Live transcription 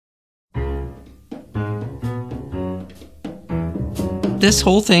This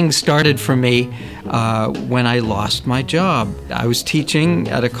whole thing started for me when I lost my job. I was teaching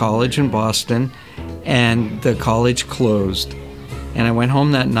at a college in Boston, and the college closed. And I went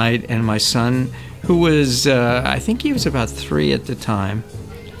home that night, and my son, who was, I think he was about 3 at the time,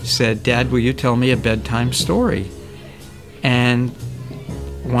 said, "Dad, will you tell me a bedtime story?" And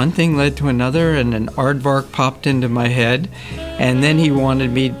one thing led to another, and an aardvark popped into my head, and then he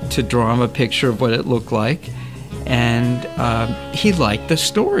wanted me to draw him a picture of what it looked like. And he liked the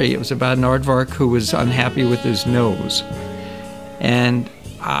story. It was about an aardvark who was unhappy with his nose. And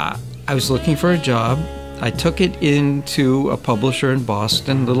I was looking for a job. I took it into a publisher in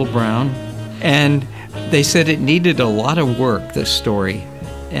Boston, Little Brown, and they said it needed a lot of work, this story.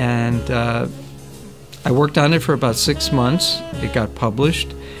 And I worked on it for about 6 months. It got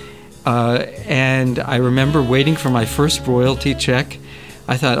published. And I remember waiting for my first royalty check.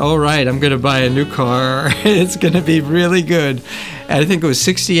 I thought, all right, I'm going to buy a new car. It's going to be really good. And I think it was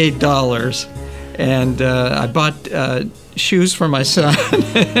 $68. And I bought shoes for my son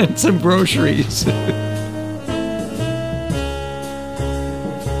and some groceries.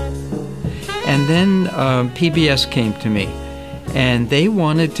 And then PBS came to me, and they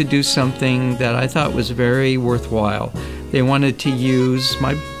wanted to do something that I thought was very worthwhile. They wanted to use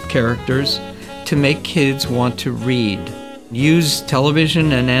my characters to make kids want to read. Use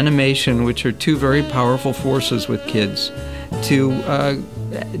television and animation, which are two very powerful forces with kids, to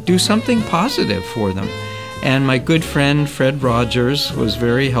do something positive for them. And my good friend Fred Rogers was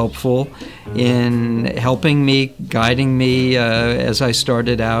very helpful in helping me, guiding me as I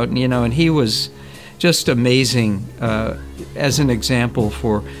started out. And he was just amazing as an example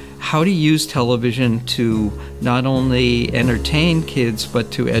for how to use television to not only entertain kids,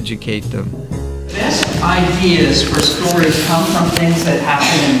 but to educate them. Best ideas for stories come from things that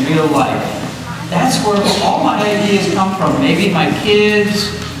happen in real life. That's where all my ideas come from. Maybe my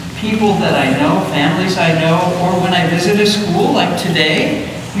kids, people that I know, families I know, or when I visit a school like today,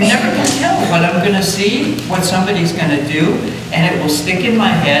 you never can tell what I'm going to see, what somebody's going to do, and it will stick in my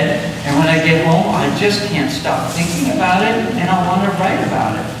head, and when I get home, I just can't stop thinking about it, and I want to write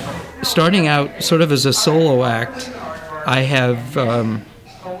about it. Starting out sort of as a solo act, I have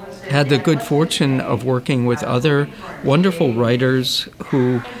had the good fortune of working with other wonderful writers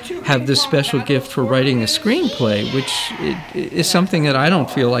who have this special gift for writing a screenplay, which is something that I don't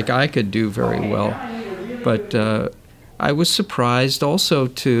feel like I could do very well. But I was surprised also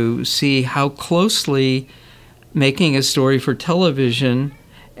to see how closely making a story for television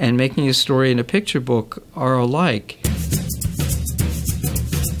and making a story in a picture book are alike.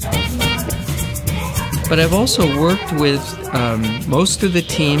 But I've also worked with, most of the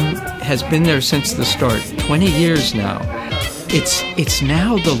team has been there since the start, 20 years now. It's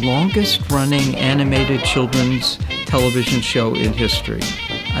now the longest running animated children's television show in history.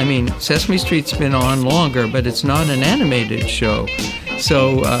 I mean, Sesame Street's been on longer, but it's not an animated show.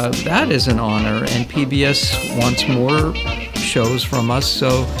 So that is an honor, and PBS wants more shows from us.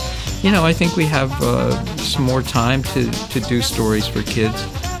 So, I think we have some more time to do stories for kids.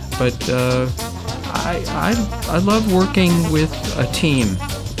 But I love working with a team,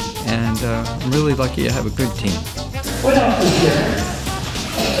 and I'm really lucky to have a good team. What else is there?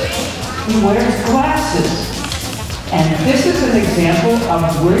 He wears glasses. And this is an example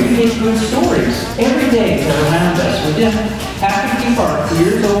of where you get good stories. Every day they're around us. We just have to keep our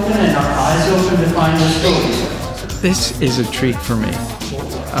ears open and our eyes open to find the stories. This is a treat for me.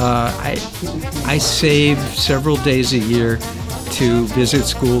 I save several days a year to visit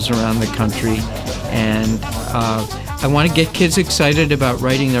schools around the country, and I want to get kids excited about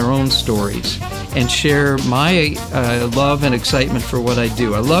writing their own stories and share my love and excitement for what I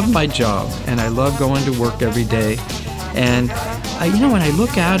do. I love my job, and I love going to work every day. And when I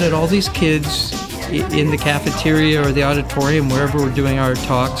look out at all these kids in the cafeteria or the auditorium, wherever we're doing our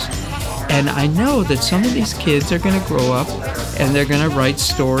talks, and I know that some of these kids are going to grow up and they're going to write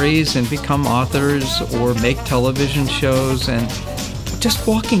stories and become authors or make television shows. And just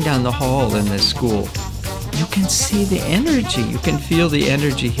walking down the hall in this school, you can see the energy. You can feel the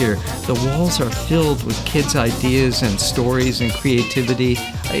energy here. The walls are filled with kids' ideas and stories and creativity.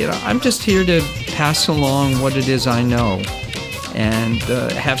 I'm just here to pass along what it is I know and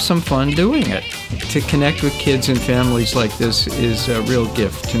have some fun doing it. To connect with kids and families like this is a real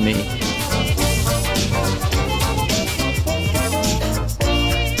gift to me.